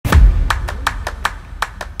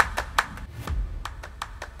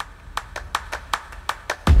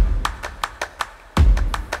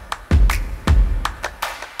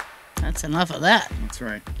That's enough of that. That's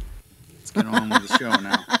right. Let's get on with the show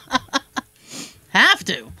now. Have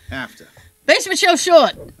to. Have to. Basement Show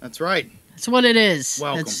Short. That's right. That's what it is.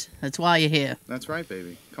 Welcome. That's why you're here. That's right,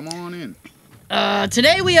 baby. Come on in.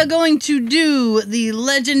 Today we are going to do the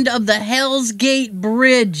Legend of the Hell's Gate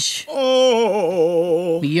Bridge.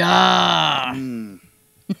 Oh. Yeah. Mm.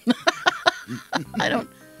 I don't.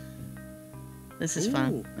 This is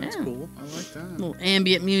fun. Ooh, that's cool. I like that. A little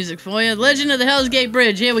ambient music for you. Legend of the Hell's Gate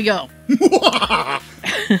Bridge. Here we go. Let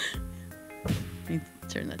me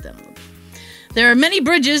turn that down a little bit. There are many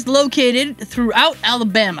bridges located throughout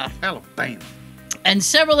Alabama. Alabama. And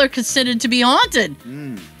several are considered to be haunted.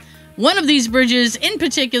 Mm. One of these bridges in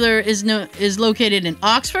particular is located in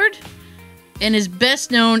Oxford and is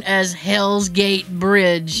best known as Hell's Gate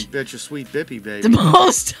Bridge. Bet your sweet bippy, baby. The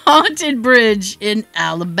most haunted bridge in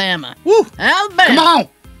Alabama. Woo! Alabama. Come on!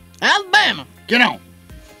 Alabama. Get on!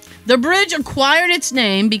 The bridge acquired its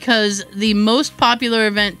name because the most popular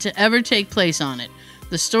event to ever take place on it.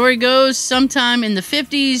 The story goes, sometime in the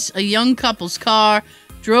 50s, a young couple's car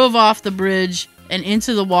drove off the bridge and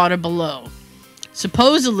into the water below.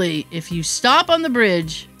 Supposedly, if you stop on the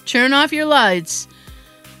bridge, turn off your lights,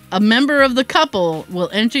 a member of the couple will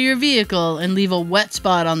enter your vehicle and leave a wet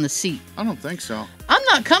spot on the seat. I don't think so. I'm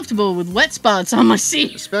not comfortable with wet spots on my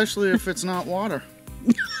seat. Especially if it's not water.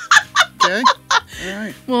 Okay?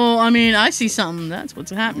 Alright. Well, I mean, I see something. That's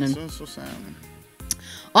what's happening. That's what's happening.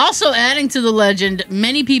 Also adding to the legend,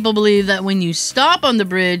 many people believe that when you stop on the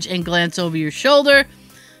bridge and glance over your shoulder,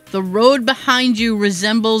 the road behind you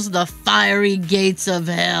resembles the fiery gates of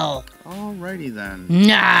hell. Alrighty then.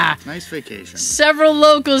 Nah. Nice vacation. Several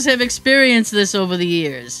locals have experienced this over the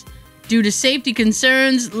years. Due to safety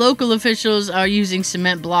concerns, local officials are using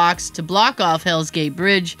cement blocks to block off Hell's Gate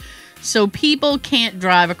Bridge so people can't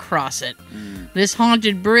drive across it. This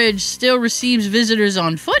haunted bridge still receives visitors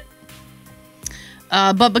on foot.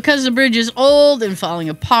 But because the bridge is old and falling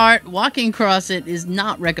apart, walking across it is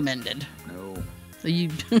not recommended. No. So you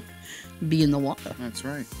be in the water. That's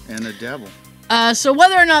right. And the devil. So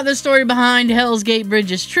whether or not the story behind Hell's Gate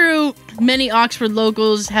Bridge is true, many Oxford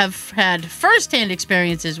locals have had first-hand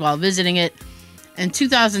experiences while visiting it. In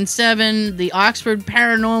 2007, the Oxford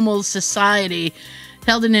Paranormal Society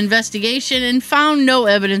held an investigation and found no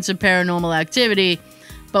evidence of paranormal activity.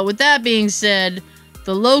 But with that being said,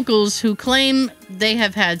 the locals who claim they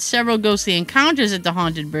have had several ghostly encounters at the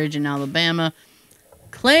haunted bridge in Alabama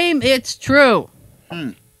claim it's true.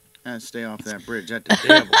 Stay off that bridge. That's the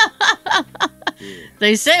devil. Yeah.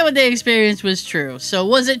 They say what they experienced was true. So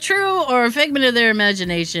was it true or a figment of their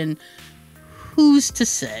imagination? Who's to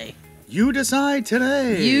say? You decide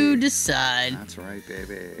today. You decide. That's right,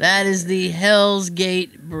 baby. That is the Hell's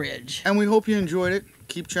Gate Bridge. And we hope you enjoyed it.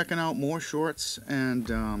 Keep checking out more shorts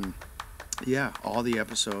and, yeah, all the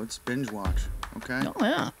episodes. Binge watch, okay? Oh,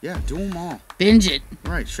 yeah. Yeah, do them all. Binge it.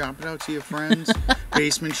 Right, shop it out to your friends.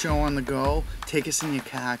 Basement Show on the go. Take us in your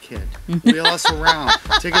car, kid. Wheel us around.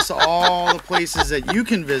 Take us to all the places that you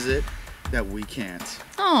can visit that we can't.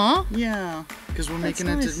 Aw. Yeah, because we're That's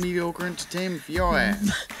making nice. mediocre entertainment for your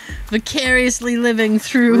ass. Vicariously living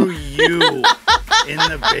Through through. you in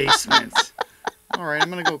the basement. All right, I'm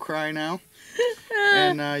going to go cry now.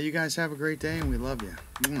 And you guys have a great day, and we love you.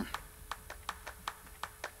 Mwah.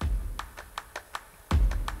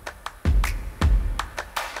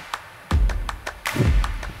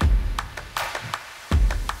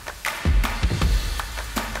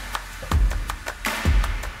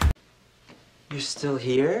 You're still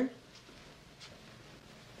here?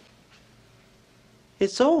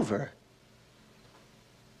 It's over.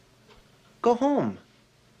 Go home.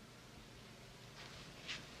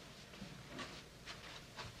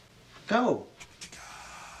 Go.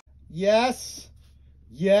 Yes.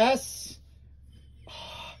 Yes.